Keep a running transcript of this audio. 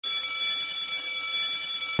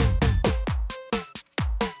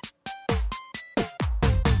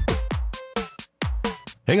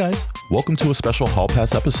Hey guys, welcome to a special Hall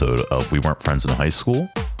Pass episode of We Weren't Friends in High School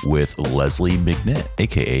with Leslie McNitt,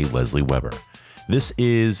 aka Leslie Weber. This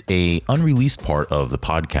is a unreleased part of the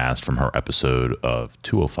podcast from her episode of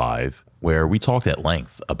 205, where we talked at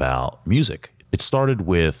length about music. It started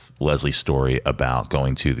with Leslie's story about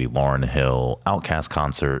going to the Lauryn Hill Outkast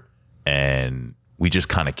concert, and we just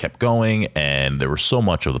kind of kept going, and there was so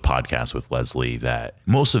much of the podcast with Leslie that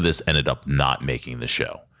most of this ended up not making the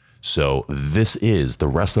show. So this is the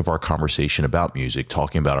rest of our conversation about music,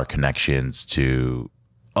 talking about our connections to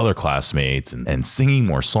other classmates and singing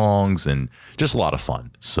more songs and just a lot of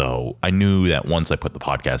fun. So I knew that once I put the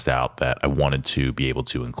podcast out that I wanted to be able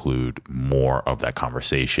to include more of that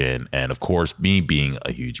conversation. And of course, me being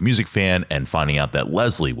a huge music fan and finding out that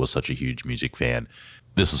Leslie was such a huge music fan,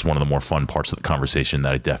 this is one of the more fun parts of the conversation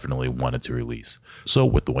that I definitely wanted to release. So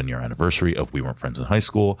with the 1 year anniversary of We Weren't Friends in High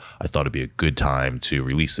School, I thought it'd be a good time to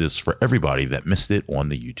release this for everybody that missed it on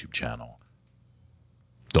the YouTube channel.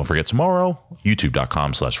 Don't forget tomorrow,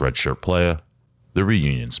 youtube.com/redshirtplaya, the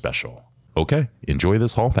reunion special. Okay, enjoy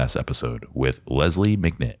this Hall Pass episode with Leslie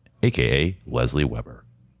McNitt, aka Leslie Weber.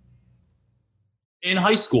 In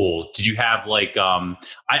high school, did you have like,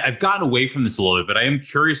 I've gotten away from this a little bit, but I am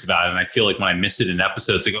curious about it. And I feel like when I miss it in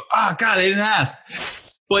episodes, I go, oh God, I didn't ask.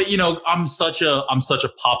 But you know, I'm such a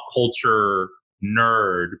pop culture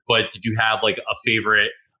nerd, but did you have like a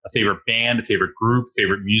favorite band, a favorite group,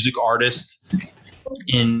 favorite music artist?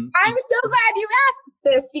 I'm so glad you asked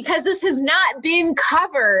this because this has not been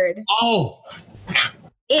covered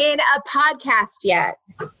in a podcast yet.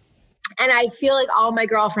 And I feel like all my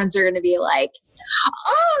girlfriends are going to be like,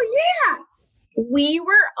 oh yeah, we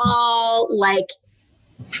were all like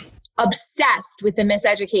obsessed with the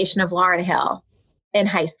miseducation of Lauryn Hill in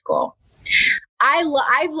high school. I've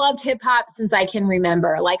loved hip hop since I can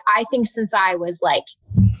remember. Like, I think since I was like,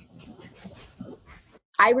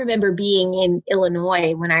 I remember being in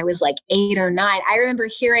Illinois when I was like 8 or 9. I remember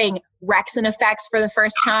hearing Rex and Effects for the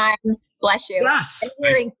first time. Bless you. Yes. And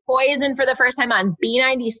hearing Poison for the first time on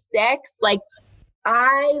B96. Like,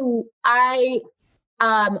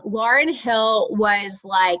 Lauryn Hill was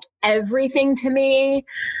like everything to me.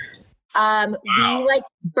 Wow. We like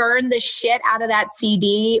burned the shit out of that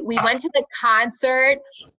CD. We went to the concert.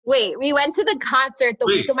 We went to the concert the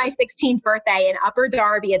week of my 16th birthday in Upper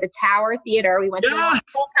Darby at the Tower Theater. We went to the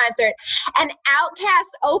whole concert, and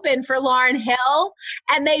Outkast opened for Lauryn Hill,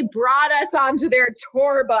 and they brought us onto their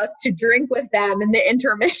tour bus to drink with them in the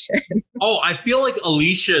intermission. Oh, I feel like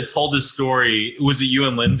Alicia told this story. Was it you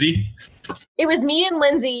and Lindsay? It was me and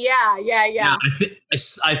Lindsay. Yeah.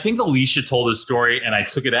 I think Alicia told this story, and I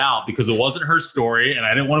took it out because it wasn't her story, and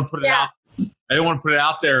I didn't want to put it out. I didn't want to put it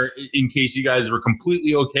out there in case you guys were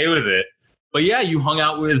completely okay with it. But yeah, you hung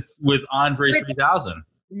out with Andre 3000.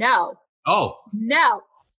 No. Oh. No.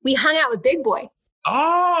 We hung out with Big Boy.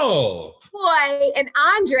 Oh. Boy and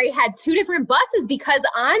Andre had two different buses because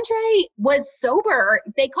Andre was sober.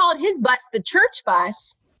 They called his bus the church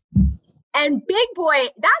bus. And Big Boy,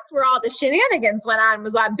 that's where all the shenanigans went on,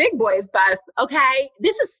 was on Big Boy's bus. Okay.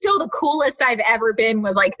 This is still the coolest I've ever been,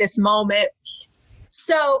 was like this moment.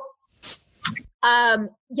 So,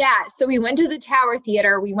 so we went to the Tower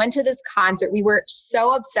Theater. We went to this concert. We were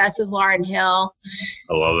so obsessed with Lauryn Hill.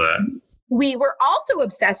 I love that. We were also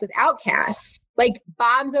obsessed with Outkast, like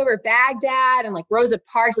Bombs Over Baghdad and like Rosa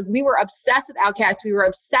Parks. Like, we were obsessed with Outkast. We were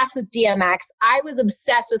obsessed with DMX. I was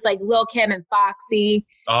obsessed with like Lil' Kim and Foxy.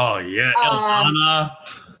 Oh yeah, Elana.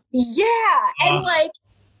 Yeah, and like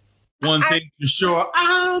one thing for sure,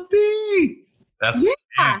 I'll be. That's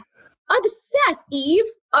obsessed. Eve,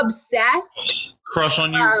 obsessed. Crush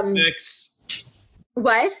on You remix.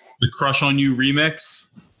 What? The Crush on You remix.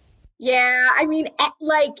 Yeah, I mean,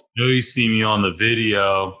 like. You know, you see me on the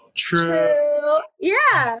video. True.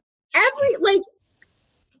 Yeah.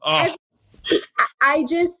 I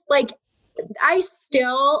just like,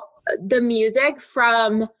 the music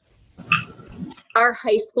from our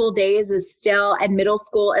high school days is still, and middle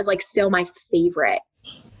school is like still my favorite.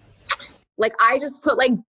 Like, I just put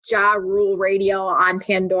like Ja Rule radio on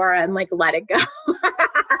Pandora and like let it go.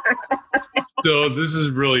 So this is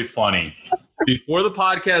really funny. Before the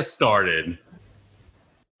podcast started,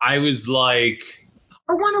 I was like,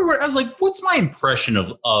 what's my impression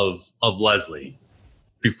of Leslie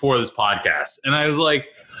before this podcast? And I was like,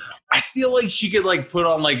 I feel like she could like put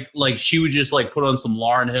on like she would just like put on some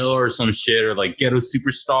Lauryn Hill or some shit or like Ghetto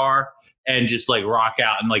Superstar and just like rock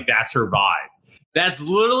out, and like that's her vibe. That's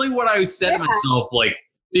literally what I said to myself like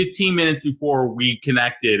 15 minutes before we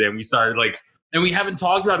connected and we started like And we haven't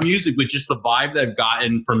talked about music, but just the vibe that I've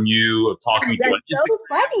gotten from you of talking to you on That's so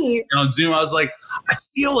funny. and on Zoom, I was like, I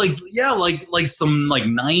feel like, yeah, like some like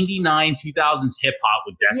 99, 2000s hip hop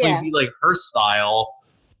would definitely be like her style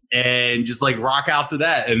and just like rock out to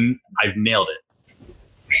that. And I've nailed it.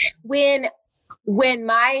 When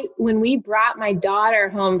we brought my daughter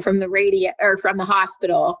home from the radio or from the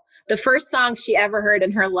hospital, the first song she ever heard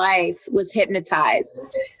in her life was Hypnotize.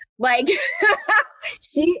 Like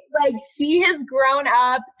she has grown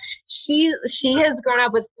up. She has grown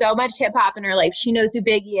up with so much hip hop in her life. She knows who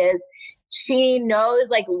Biggie is. She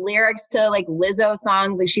knows like lyrics to like Lizzo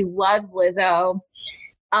songs. Like she loves Lizzo.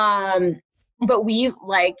 But we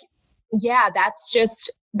like, yeah, that's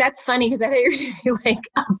funny because I thought you were gonna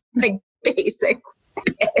be like basic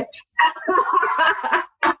bitch.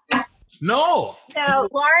 No,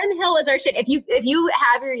 Lauryn Hill was our shit. If you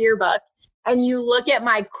have your yearbook and you look at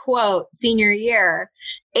my quote senior year,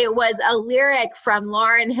 it was a lyric from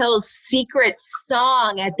Lauryn Hill's secret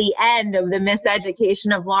song at the end of the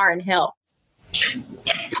Miseducation of Lauryn Hill.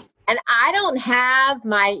 And I don't have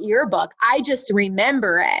my yearbook. I just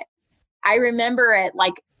remember it. I remember it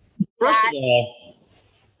like first of all,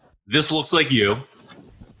 this looks like you.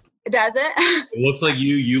 Does it? It looks like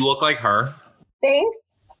you. You look like her. Thanks,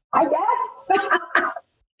 I guess.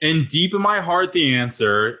 And deep in my heart, the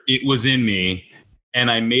answer, it was in me. And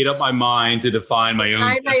I made up my mind to define my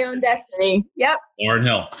own destiny. Yep. Lauryn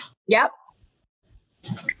Hill. Yep.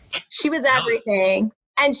 She was everything.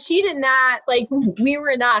 And she did not, like, we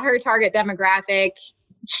were not her target demographic.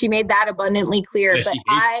 She made that abundantly clear. Yeah, but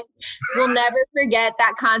I will never forget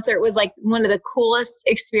that concert was like one of the coolest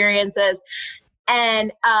experiences.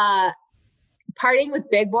 And partying with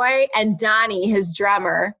Big Boy and Donnie, his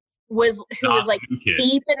drummer, who was like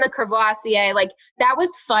deep in the Crevassier. Like that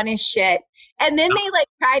was fun as shit. And then they like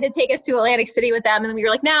tried to take us to Atlantic City with them. And then we were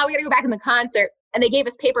like, no, we gotta go back in the concert. And they gave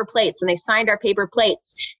us paper plates and they signed our paper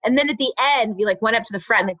plates. And then at the end, we like went up to the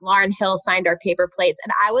front and like Lauryn Hill signed our paper plates.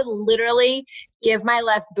 And I would literally give my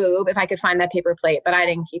left boob if I could find that paper plate, but I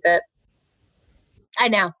didn't keep it. I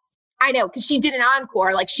know. Cause she did an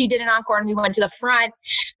encore. Like she did an encore and we went to the front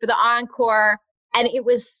for the encore. And it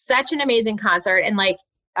was such an amazing concert. And like,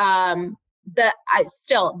 the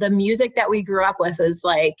music that we grew up with is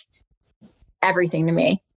like everything to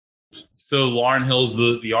me. So Lauryn Hill's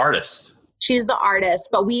the artist. She's the artist,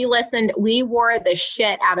 but we wore the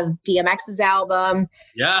shit out of DMX's album.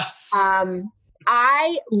 Yes.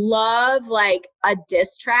 I love like a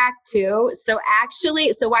diss track too. So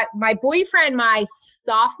my boyfriend, my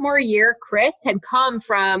sophomore year, Chris, had come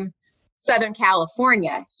from Southern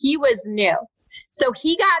California. He was new. So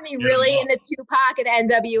he got me really into Tupac and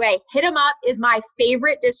NWA. Hit 'Em Up is my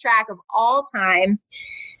favorite diss track of all time.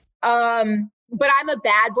 But I'm a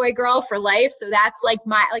bad boy girl for life. So that's like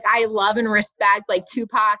I love and respect like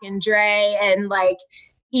Tupac and Dre and like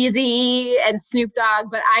Eazy and Snoop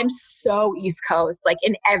Dogg, but I'm so East Coast, like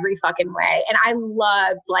in every fucking way. And I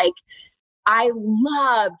loved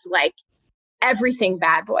everything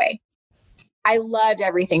Bad Boy. I loved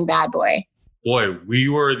everything Bad Boy. Boy, we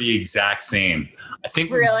were the exact same. I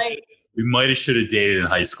think really we might have should have dated in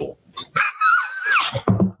high school.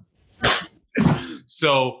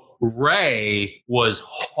 So Ray was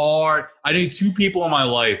hard. I knew two people in my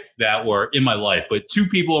life, but two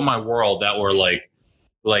people in my world that were like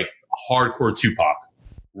hardcore Tupac.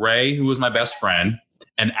 Ray, who was my best friend,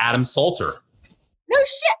 and Adam Salter. No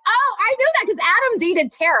shit. Oh, I know that because Adam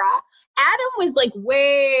dated Tara. Adam was like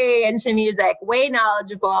way into music, way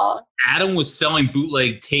knowledgeable. Adam was selling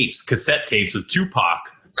bootleg cassette tapes of Tupac,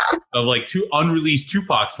 of like two unreleased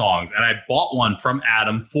Tupac songs. And I bought one from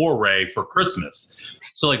Adam for Ray for Christmas.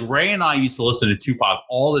 So like Ray and I used to listen to Tupac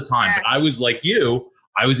all the time. But I was like you,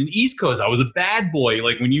 I was in East Coast. I was a bad boy.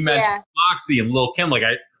 Like when you mentioned Foxy and Lil' Kim, like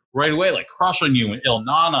I right away, like Crush on You and Il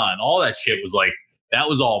Nana and all that shit was like, that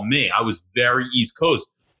was all me. I was very East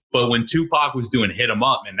Coast. But when Tupac was doing Hit 'Em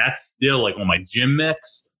Up, man, that's still like on my gym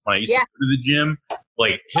mix. When I used to go to the gym,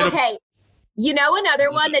 like Hit 'Em Up. You know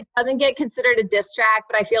another one that doesn't get considered a diss track,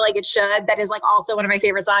 but I feel like it should, that is like also one of my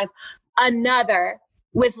favorite songs. Another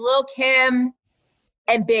with Lil' Kim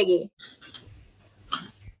and Biggie.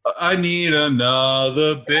 I need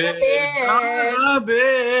another bit.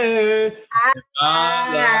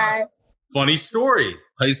 Funny story.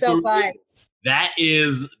 High school. So good. That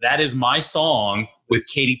is my song with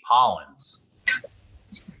Katie Pollins.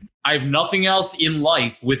 I have nothing else in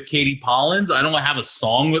life with Katie Pollins. I don't have a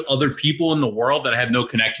song with other people in the world that I have no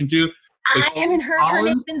connection to. I haven't heard her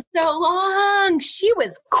name in so long. She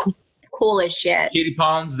was cool as shit. Katie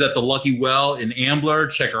Pollins is at the Lucky Well in Ambler.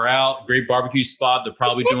 Check her out. Great barbecue spot. They're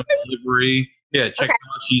probably doing delivery. Yeah, check Okay.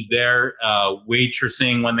 out. She's there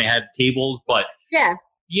waitressing when they had tables. But Yeah.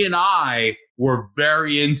 he and I were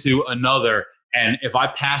very into another. And if I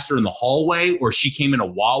passed her in the hallway or she came in a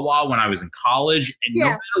Wawa when I was in college, and no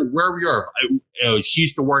matter where we are, she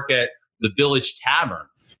used to work at the Village Tavern.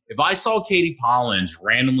 If I saw Katie Collins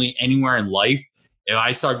randomly anywhere in life, if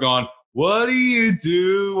I start going, what do you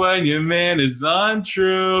do when your man is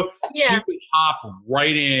untrue? Yeah. She would hop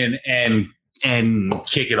right in and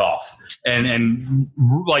kick it off. And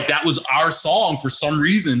like that was our song for some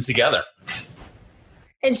reason together.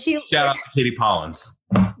 And she Shout out to Katie Collins.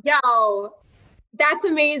 Yo, that's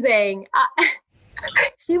amazing.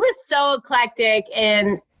 She was so eclectic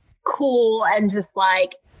and cool and just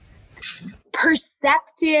like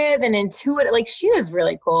perceptive and intuitive. Like she was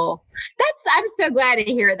really cool. I'm so glad to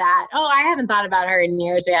hear that. Oh, I haven't thought about her in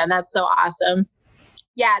years, man. That's so awesome.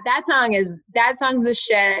 Yeah, that song's the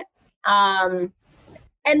shit. And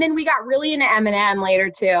then we got really into Eminem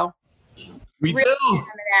later too. Me really too.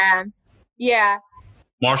 Eminem. Yeah.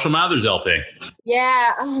 Marshall Mathers LP.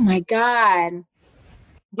 Yeah. Oh my God.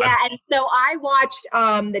 Yeah. And so I watched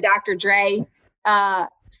the Dr. Dre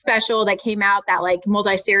special that came out, that like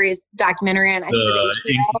multi-series documentary, and I think it was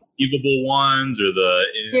HBO. Inconceivable Ones, or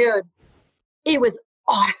Dude, it was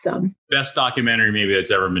awesome. Best documentary maybe that's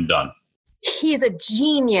ever been done. He's a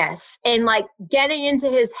genius, and like getting into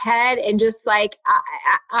his head and just like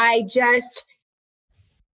I just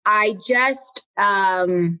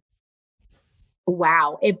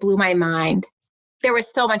wow, it blew my mind. There was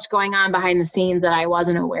so much going on behind the scenes that I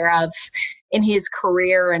wasn't aware of in his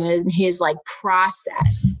career and in his like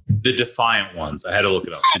process. The Defiant Ones. I had to look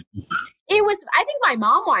it up. It was, I think my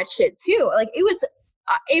mom watched it too. Like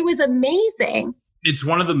it was amazing. It's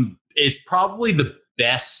probably the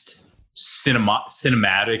best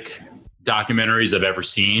cinematic documentaries I've ever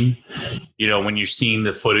seen. You know, when you're seeing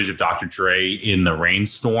the footage of Dr. Dre in the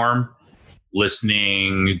rainstorm,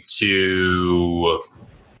 listening to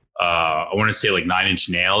I want to say like 9 Inch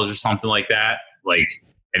Nails or something like that. Like,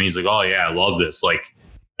 and he's like, oh yeah, I love this. Like,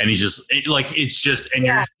 and he's just like, it's just, and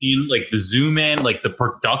you're seeing like the zoom in, like the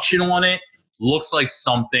production on it looks like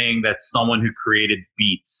something that someone who created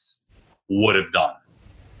Beats would have done.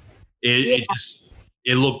 It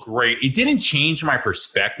looked great. It didn't change my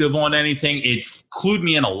perspective on anything. It clued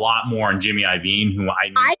me in a lot more on Jimmy Iovine, who I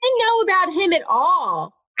didn't know about him at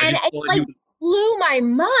all. And it like blew my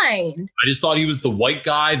mind. I just thought he was the white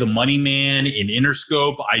guy, the money man in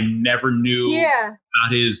Interscope. I never knew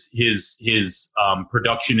about his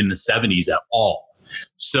production in the 70s at all.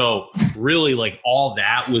 So really, like, all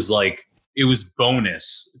that was like, it was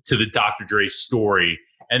bonus to the Dr. Dre story.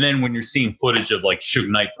 And then when you're seeing footage of like Suge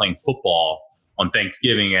Knight playing football on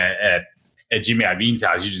Thanksgiving at Jimmy Iovine's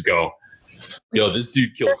house, you just go, yo, this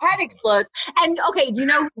dude killed. Their head explodes. And okay, do you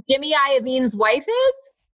know who Jimmy Iovine's wife is?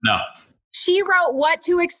 No. She wrote What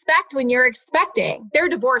to Expect When You're Expecting. They're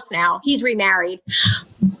divorced now. He's remarried.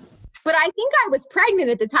 But I think I was pregnant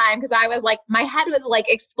at the time because I was like, my head was like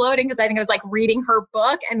exploding because I think I was like reading her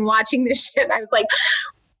book and watching this shit. And I was like,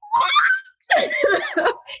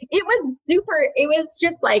 it was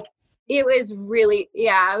just like, it was really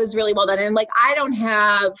well done. And like, I don't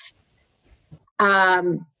have,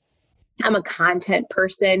 I'm a content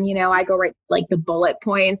person, you know, I go right like the bullet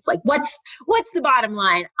points, like what's the bottom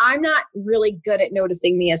line? I'm not really good at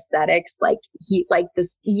noticing the aesthetics, like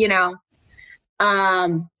this, you know,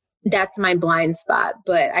 that's my blind spot,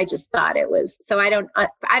 but I just thought it was, so I don't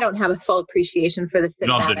have a full appreciation for the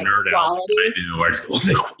cinematic quality.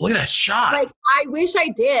 Look at that shot. Like, I wish I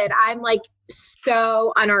did. I'm like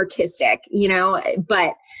so unartistic, you know,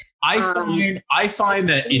 but I find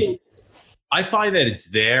that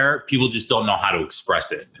it's there. People just don't know how to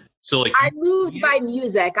express it. So like, I'm moved by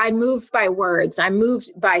music. I'm moved by words. I'm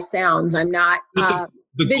moved by sounds. I'm not, the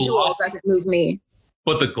visual doesn't move me.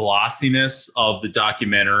 But the glossiness of the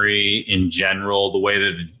documentary in general, the way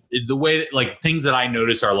that like things that I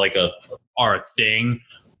notice are a thing,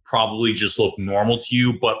 probably just look normal to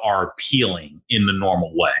you, but are appealing in the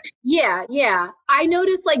normal way. Yeah. I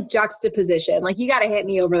noticed like juxtaposition. Like you got to hit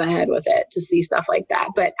me over the head with it to see stuff like that.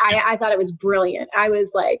 But I thought it was brilliant. I was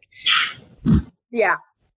like, yeah.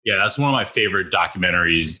 Yeah, that's one of my favorite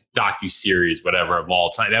documentaries, docuseries, whatever, of all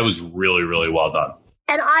time. That was really, really well done.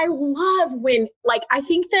 And I love when, like, I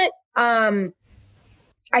think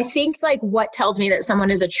like what tells me that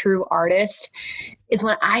someone is a true artist is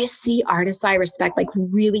when I see artists I respect, like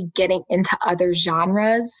really getting into other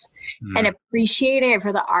genres and appreciating it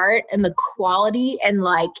for the art and the quality. And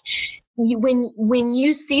like when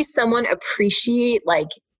you see someone appreciate like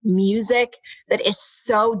music that is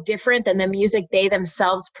so different than the music they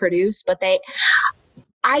themselves produce, but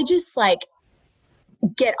I just like,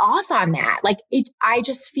 get off on that. Like I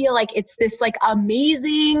just feel like it's this like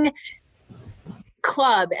amazing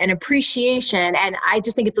club and appreciation. And I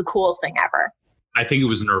just think it's the coolest thing ever. I think it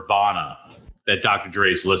was Nirvana that Dr.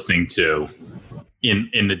 Dre is listening to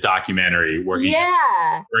in the documentary where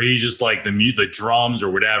he's just like the drums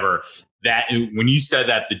or whatever. That when you said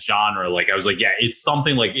that, the genre, like I was like, yeah, it's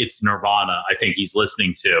something like it's Nirvana. I think he's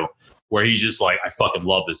listening to where he's just like, I fucking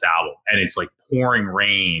love this album, and it's like pouring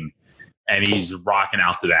rain, and he's rocking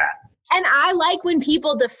out to that. And I like when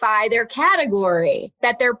people defy their category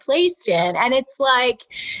that they're placed in, and it's like,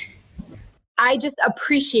 I just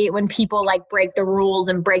appreciate when people like break the rules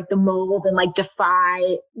and break the mold and like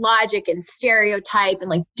defy logic and stereotype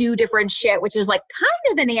and like do different shit, which is like kind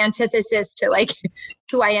of an antithesis to like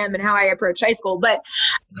who I am and how I approach high school. But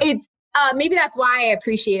it's maybe that's why I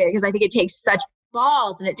appreciate it, because I think it takes such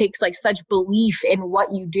balls and it takes like such belief in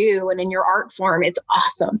what you do and in your art form. It's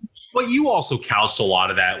awesome. But you also couch a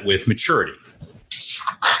lot of that with maturity.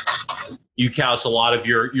 You couch a lot of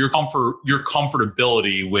your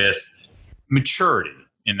comfortability with maturity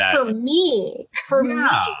in that. For me,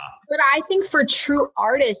 but I think for true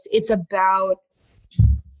artists, it's about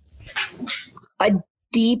a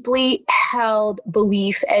deeply held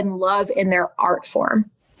belief and love in their art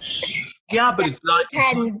form. Yeah, but it's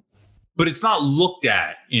not looked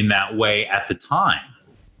at in that way at the time.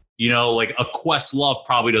 You know, like a Questlove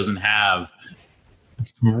probably doesn't have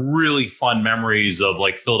really fun memories of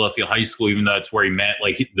like Philadelphia high school, even though that's where he met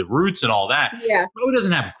like the Roots and all that. Yeah. Probably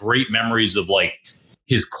doesn't have great memories of like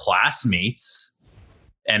his classmates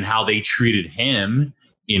and how they treated him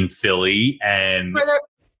in Philly and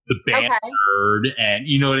the band nerd, and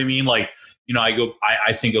you know what I mean? Like, you know,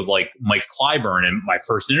 I think of like Mike Clyburn and my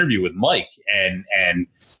first interview with Mike and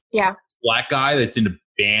yeah, black guy that's into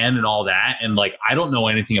band and all that. And like, I don't know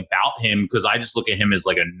anything about him because I just look at him as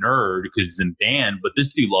like a nerd because he's in band, but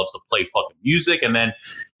this dude loves to play fucking music. And then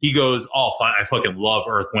he goes, oh, I fucking love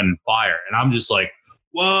Earth, Wind and Fire. And I'm just like,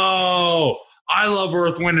 whoa, I love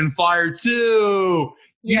Earth, Wind and Fire too.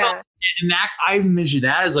 Yeah. You know, and that, I envision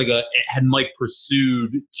that as like had Mike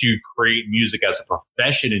pursued to create music as a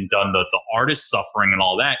profession and done the artist suffering and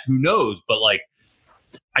all that, who knows? But like,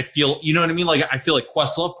 I feel, you know what I mean? Like, I feel like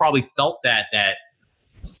Questlove probably felt that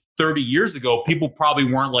 30 years ago, people probably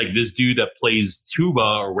weren't like this dude that plays tuba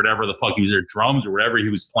or whatever the fuck he was, or drums or whatever he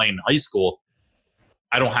was playing in high school.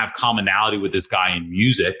 I don't have commonality with this guy in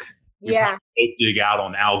music. Yeah. We dig out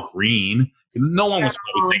on Al Green. No one was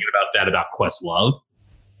probably thinking about that about Questlove.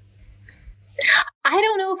 I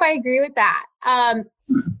don't know if I agree with that.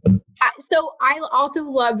 So I also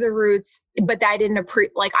love the Roots, but I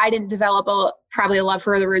didn't develop probably a love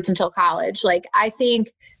for the Roots until college. Like, I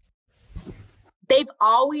think they've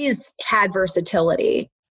always had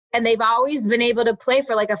versatility, and they've always been able to play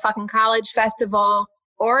for like a fucking college festival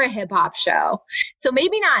or a hip hop show. So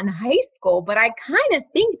maybe not in high school, but I kind of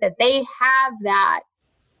think that they have that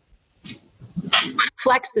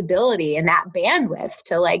flexibility and that bandwidth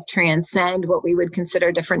to like transcend what we would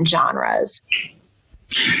consider different genres.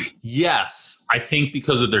 Yes, I think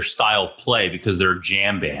because of their style of play, because they're a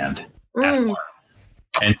jam band at heart.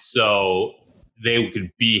 And so they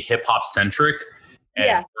could be hip hop centric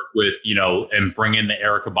and work with, you know, and bring in the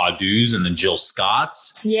Erykah Badu's and the Jill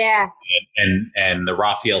Scotts. Yeah. And the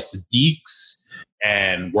Raphael Sadiqs,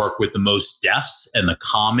 and work with the Mos Defs and the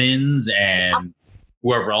Commons and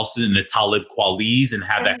whoever else is in the Talib Kweli's, and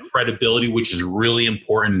have that credibility, which is really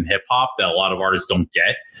important in hip hop that a lot of artists don't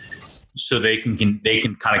get. So they can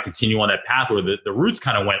kind of continue on that path where the Roots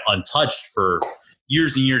kind of went untouched for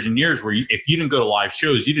years and years and years, where if you didn't go to live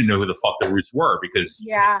shows, you didn't know who the fuck the Roots were, because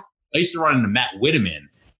I used to run into Matt Whitteman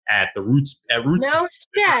at the Roots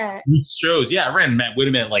shows. Yeah, I ran into Matt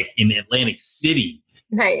Whitteman like in Atlantic City.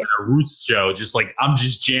 Nice. At a Roots show, just like I'm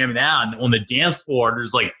just jamming out, and on the dance floor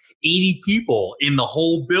there's like 80 people in the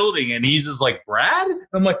whole building, and he's just like, Brad? And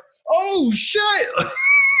I'm like, oh shit.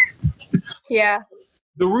 Yeah.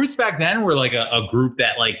 The Roots back then were like a group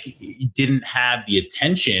that like didn't have the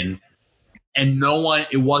attention, and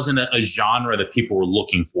it wasn't a genre that people were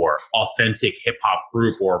looking for, authentic hip hop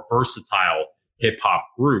group or versatile hip hop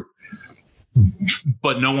group,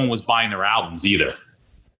 but no one was buying their albums either.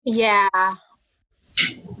 Yeah.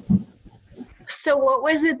 So what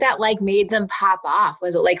was it that like made them pop off?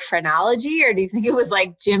 Was it like Phrenology, or do you think it was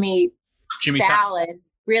like Jimmy Fallon?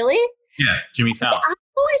 Really? Yeah, Jimmy Fallon. I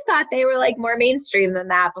always thought they were like more mainstream than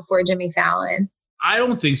that before Jimmy Fallon. I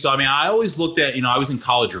don't think so. I mean, I always looked at, I was in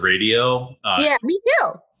college radio. Yeah, me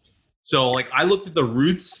too. So like I looked at the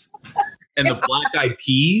Roots and the Black Eyed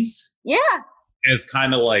Peas. Yeah. As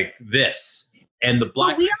kind of like this. And the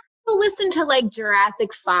Black listen to like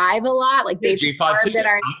Jurassic 5 a lot, like Yeah, Baby J5 too. that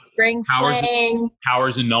are string playing.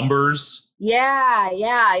 Powers and Numbers. Yeah.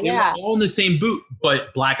 They were all in the same boot,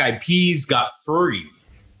 but Black Eyed Peas got Fergie,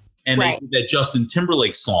 and they did that Justin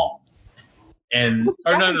Timberlake song. And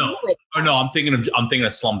no, I'm thinking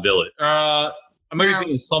of Slum Village. I might be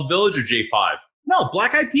thinking of Slum Village or J5. No,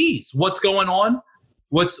 Black Eyed Peas. What's going on?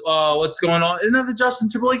 What's going on? Isn't that the Justin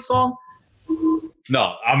Timberlake song?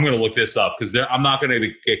 No, I'm gonna look this up because I'm not gonna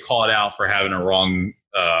get called out for having a wrong.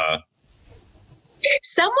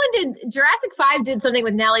 Jurassic 5 did something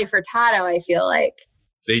with Nelly Furtado. I feel like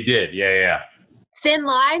they did. Yeah. Thin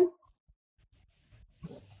Line.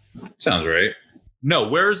 Sounds right. No,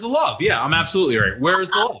 Where is the Love? Yeah, I'm absolutely right. Where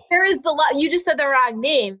is the Love? Where is the Love? You just said the wrong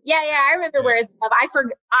name. Yeah, I remember Where is the Love.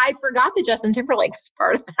 I forgot that Justin Timberlake was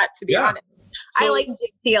part of that, to be honest. So, I like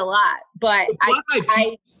JT a lot, but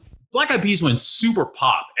Black Eyed Peas went super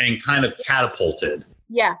pop and kind of catapulted.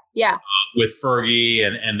 Yeah. With Fergie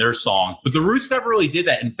and their songs. But the Roots never really did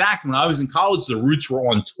that. In fact, when I was in college, the Roots were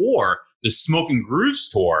on tour, the Smoking Grooves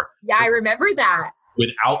tour. Yeah, I remember that. With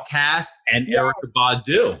Outkast and Erykah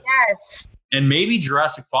Badu. Yes. And maybe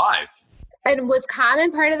Jurassic 5. And was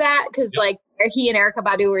Common part of that? Because like he and Erykah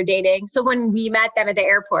Badu were dating. So when we met them at the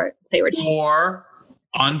airport, they were dating. Or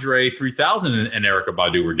Andre 3000 and Erykah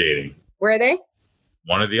Badu were dating. Were they?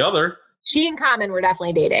 One or the other. She and Common were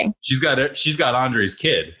definitely dating. She's got Andre's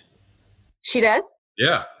kid. She does?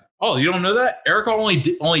 Yeah. Oh, you don't know that?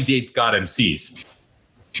 Erykah only dates God MCs.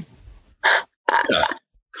 Yeah.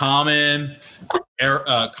 Common,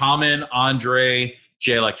 Andre,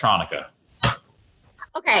 Jay Electronica.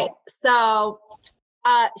 Okay, so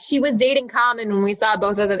she was dating Common when we saw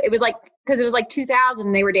both of them. It was like, because it was like 2000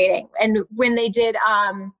 and they were dating. And when they did,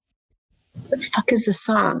 what the fuck is the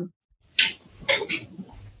song?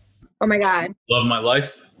 Oh my God. Love My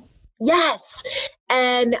Life? Yes.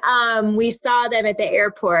 And we saw them at the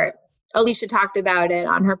airport. Alicia talked about it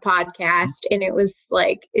on her podcast, and it was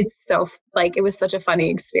like, it was such a funny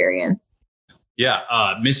experience. Yeah,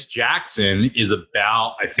 Miss Jackson is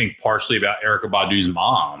I think, partially about Erykah Badu's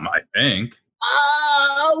mom, I think.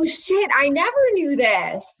 Oh, shit. I never knew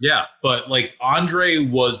this. Yeah, but like Andre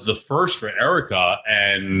was the first for Erykah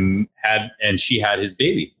and she had his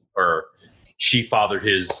baby, or she fathered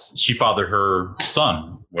her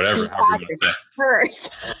son, whatever, however you want to say.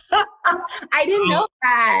 First. I didn't know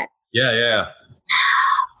that. Yeah.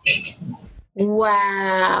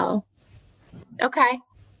 Wow. Okay.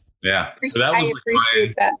 Yeah. So that was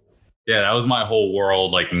that. Yeah, that was my whole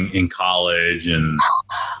world, like in college, and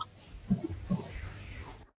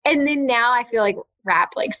then now I feel like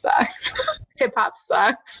rap like sucks. Hip hop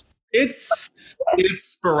sucks. It's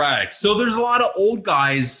sporadic. So there's a lot of old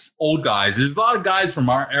guys. There's a lot of guys from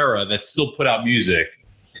our era that still put out music.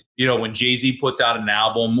 You know, when Jay-Z puts out an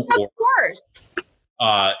album, of course.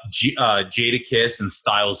 Jadakiss and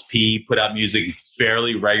Styles P put out music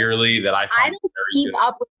fairly regularly that I find don't keep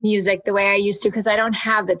up with music the way I used to because I don't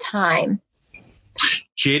have the time.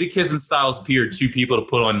 Jadakiss and Styles P are two people to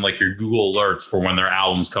put on like your Google alerts for when their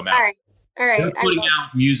albums come out. All right. They're putting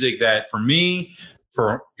out music that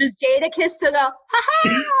does Jadakiss still go, ha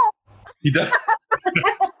ha? He does.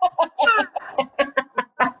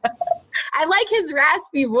 I like his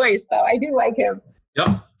raspy voice though. I do like him.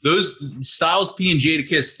 Yep. Those Styles P and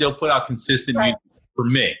Jadakiss still put out consistent music for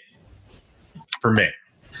me.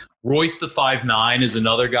 Royce the 5'9" is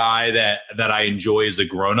another guy that I enjoy as a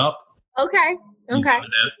grown up. Okay. He's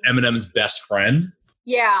Eminem's best friend.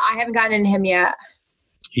 Yeah, I haven't gotten into him yet.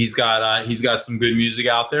 He's got some good music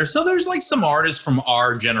out there. So there's like some artists from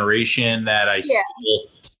our generation that I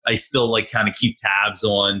still like kind of keep tabs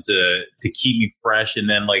on to keep me fresh. And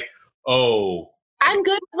then like, I'm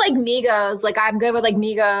good with like Migos. Like I'm good with like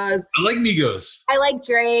Migos. I like Migos. I like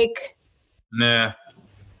Drake. Nah.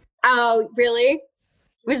 Oh, really?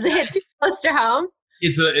 Was the hit too close to home?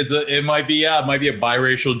 It might be a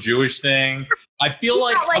biracial Jewish thing. I feel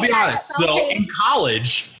like I'll be honest. So in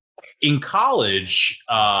college,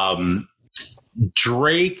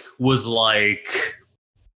 Drake was like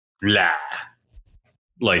blah,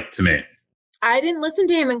 like to me. I didn't listen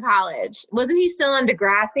to him in college. Wasn't he still on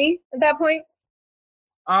Degrassi at that point?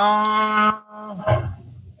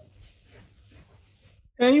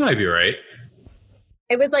 Yeah, you might be right.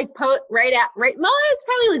 It was like right. No, it's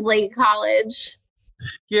probably like late college.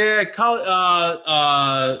 Yeah,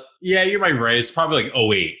 yeah, you might be right. It's probably like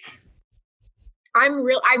 2008.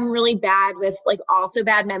 I'm really bad with like also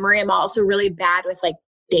bad memory. I'm also really bad with like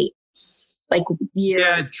dates, like years.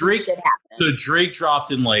 Yeah, Drake. So Drake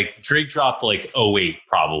dropped like 2008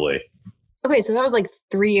 probably. Okay, so that was like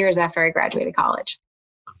 3 years after I graduated college.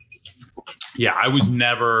 Yeah, I was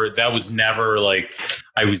never into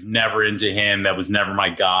him. That was never my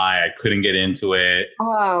guy. I couldn't get into it.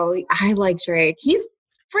 Oh, I like Drake. He's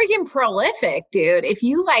freaking prolific, dude. If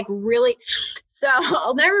you like really, so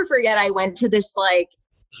I'll never forget. I went to this like,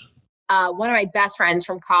 one of my best friends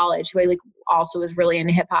from college who I like also was really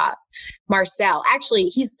into hip hop, Marcel. Actually,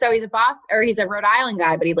 he's a he's a Rhode Island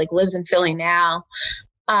guy, but he like lives in Philly now.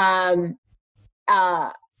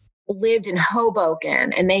 Lived in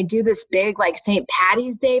Hoboken, and they do this big like St.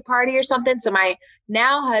 Patty's Day party or something. So my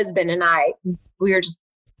now husband and I, we were just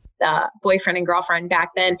boyfriend and girlfriend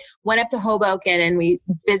back then, went up to Hoboken and we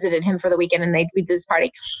visited him for the weekend, and we did this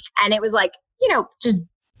party, and it was like, just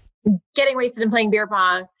getting wasted and playing beer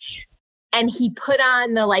pong. And he put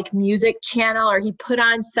on the like music channel, or he put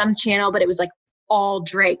on some channel, but it was like all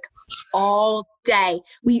Drake all day.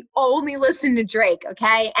 We only listened to Drake.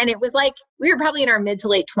 Okay. And it was like, we were probably in our mid to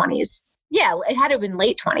late 20s. Yeah. It had to have been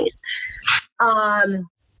late 20s. And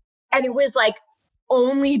it was like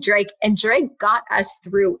only Drake, and Drake got us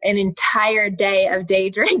through an entire day of day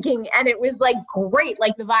drinking. And it was like great.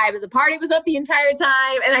 Like the vibe of the party was up the entire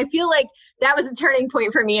time. And I feel like that was a turning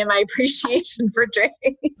point for me in my appreciation for Drake.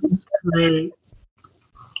 That's great.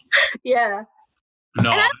 Yeah.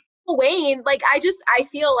 No. And Wayne, like I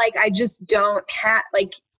feel like I just don't have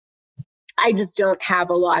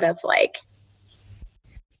a lot of like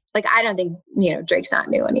I don't think, Drake's not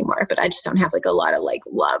new anymore, but I just don't have like a lot of like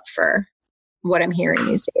love for what I'm hearing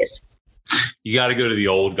these days. You got to go to the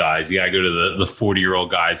old guys. You got to go to the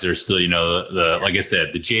 40-year-old guys. They're still, the like I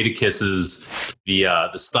said, the Jada Kisses, the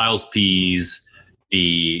Styles P's,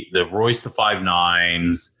 the Royce the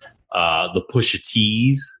 5'9s, the Pusha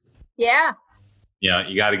T's. Yeah. Yeah,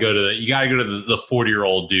 you got to go to the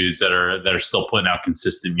 40-year-old dudes that are still putting out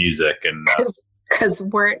consistent music, and because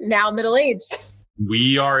we're now middle aged.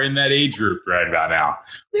 We are in that age group right about now.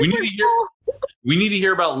 We need to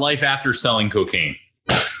hear about life after selling cocaine.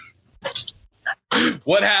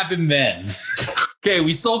 What happened then? Okay,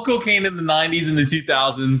 we sold cocaine in the 90s and the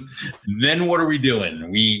 2000s. Then what are we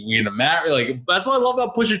doing? We in a like that's what I love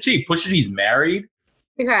about Pusha T. Pusha T's married.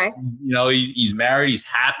 Okay. He's married. He's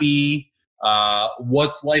happy.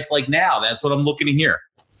 What's life like now? That's what I'm looking to hear.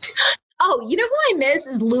 Oh, you know who I miss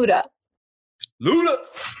is Luda. Luda.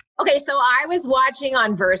 Okay, so I was watching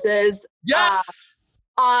on Versus. Yes.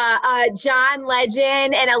 John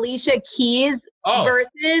Legend and Alicia Keys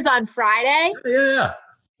Versus on Friday. Yeah.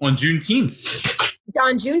 On Juneteenth.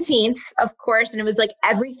 On Juneteenth, of course, and it was like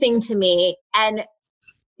everything to me. And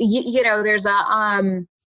there's a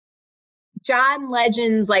John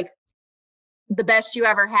Legend's like the best you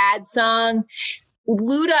ever had song.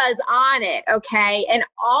 Luda is on it, okay, and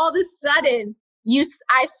all of a sudden you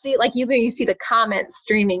see the comments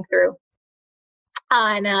streaming through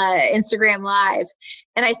on Instagram Live,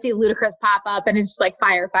 and I see Ludacris pop up, and it's just like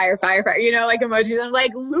fire, fire, fire, fire, like emojis. I'm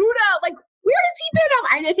like, Luda, like where has he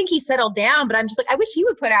been? I think he settled down, but I'm just like, I wish he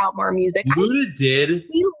would put out more music. Luda did.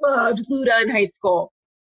 We loved Luda in high school.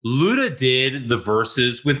 Luda did the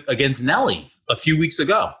verses against Nelly a few weeks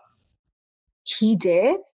ago. He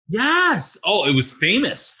did? Yes. Oh, it was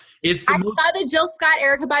famous. I saw the Jill Scott,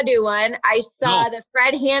 Erykah Badu one. I saw the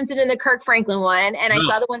Fred Hampton and the Kirk Franklin one, and I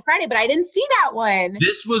saw the one Friday, but I didn't see that one.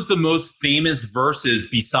 This was the most famous verses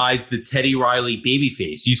besides the Teddy Riley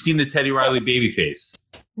Babyface. You've seen the Teddy Riley Babyface?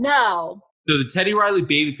 No. So the Teddy Riley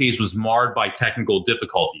Babyface was marred by technical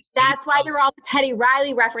difficulties. That's why there were all the Teddy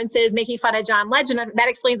Riley references making fun of John Legend. That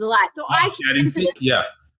explains a lot. So I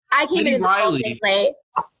came in late.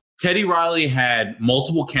 Teddy Riley had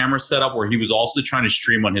multiple cameras set up where he was also trying to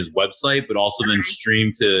stream on his website, but also then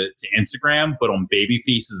stream to Instagram, but on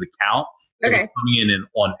Babyface's account. It was coming in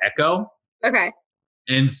on Echo. Okay.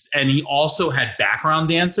 And he also had background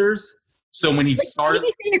dancers. So when he started...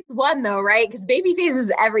 Babyface won though, right? Because Babyface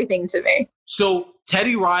is everything to me. So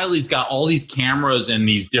Teddy Riley's got all these cameras and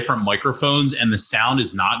these different microphones, and the sound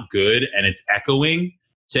is not good, and it's echoing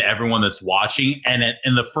to everyone that's watching. And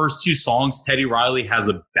in the first two songs, Teddy Riley has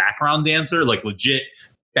a background dancer, like legit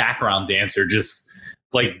background dancer, just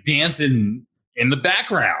like dancing in the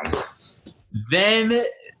background. Then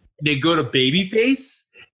they go to Babyface,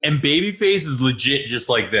 and Babyface is legit just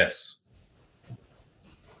like this.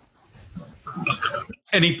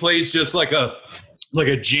 And he plays just like a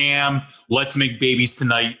jam, Let's Make Babies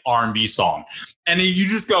Tonight R&B song. And then you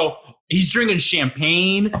just go, he's drinking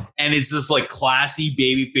champagne, and it's just like classy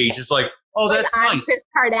Babyface, just like, oh, that's nice. Kris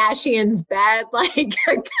Kardashian's bed, like.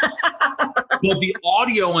 Well, the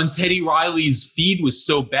audio on Teddy Riley's feed was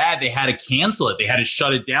so bad they had to cancel it. They had to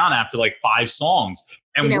shut it down after like 5 songs.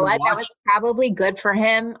 And you know what? That was probably good for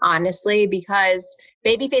him, honestly, because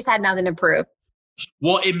Babyface had nothing to prove.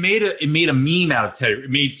 Well, it made a meme out of Teddy. It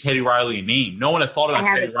made Teddy Riley a name. No one had thought about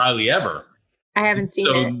Teddy Riley ever. I haven't seen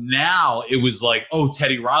it. So now it was like, oh,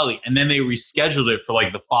 Teddy Riley. And then they rescheduled it for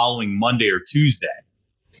like the following Monday or Tuesday.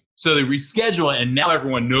 So they reschedule it, and now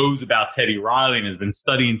everyone knows about Teddy Riley and has been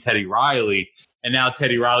studying Teddy Riley. And now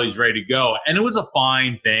Teddy Riley's ready to go. And it was a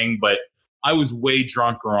fine thing, but I was way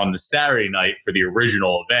drunker on the Saturday night for the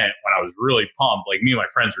original event when I was really pumped. Like, me and my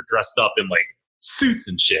friends were dressed up in like suits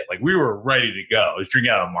and shit. Like, we were ready to go. I was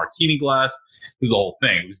drinking out of a martini glass. It was a whole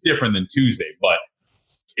thing. It was different than Tuesday, but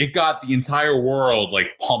it got the entire world like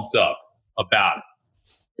pumped up about it.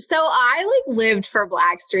 So I like lived for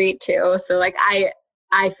Blackstreet too. So like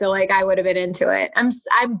I feel like I would have been into it. I'm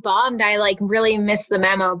bummed. I like really missed the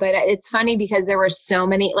memo, but it's funny because there were so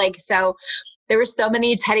many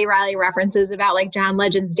Teddy Riley references about like John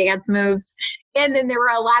Legend's dance moves. And then there were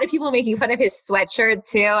a lot of people making fun of his sweatshirt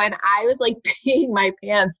too. And I was like peeing my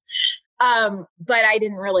pants. But I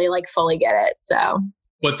didn't really like fully get it. So,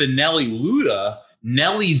 but the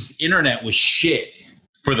Nelly's internet was shit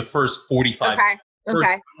for the first 45 first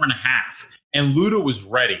hour and a half. And Luda was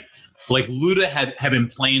ready. Like, Luda had been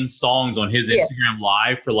playing songs on his Instagram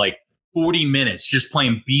Live for like 40 minutes, just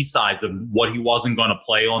playing B-sides of what he wasn't going to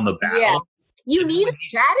play on the battle. Yeah. You need a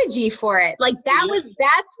strategy for it. Like,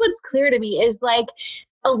 that's what's clear to me is like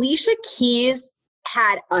Alicia Keys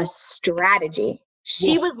had a strategy.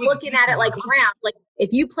 She was looking at it like round. Like,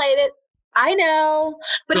 if you played it, I know,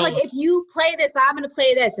 but like, if you play this, I'm going to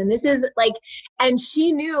play this. And this is like, and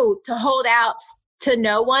she knew to hold out to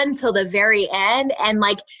no one till the very end. And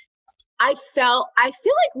like, I feel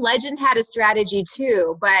like Legend had a strategy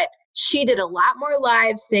too, but she did a lot more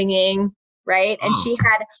live singing, right? And she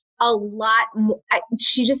had a lot more,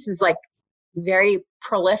 she just is like very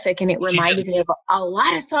prolific, and it reminded me of a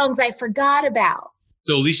lot of songs I forgot about.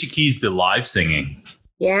 So Alicia Keys did live singing.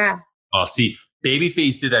 Yeah. Oh, see,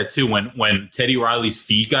 Babyface did that too. When Teddy Riley's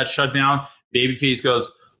feet got shut down, Babyface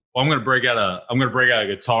goes, well, I'm gonna break out a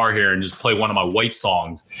guitar here and just play one of my White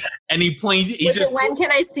songs. And he played. When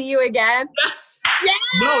Can I See You Again? Yes. Yeah.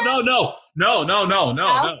 No.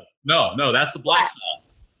 That's the Black song.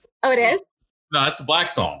 Oh, it is. No, that's the Black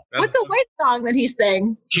song. What's the White song that he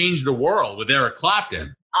sang? Change the World with Eric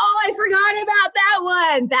Clapton. Oh, I forgot about that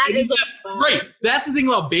one. That is right. That's the thing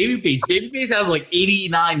about Babyface. Babyface has like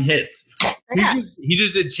 89 hits. Yeah. He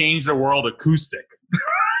just did Change the World acoustic.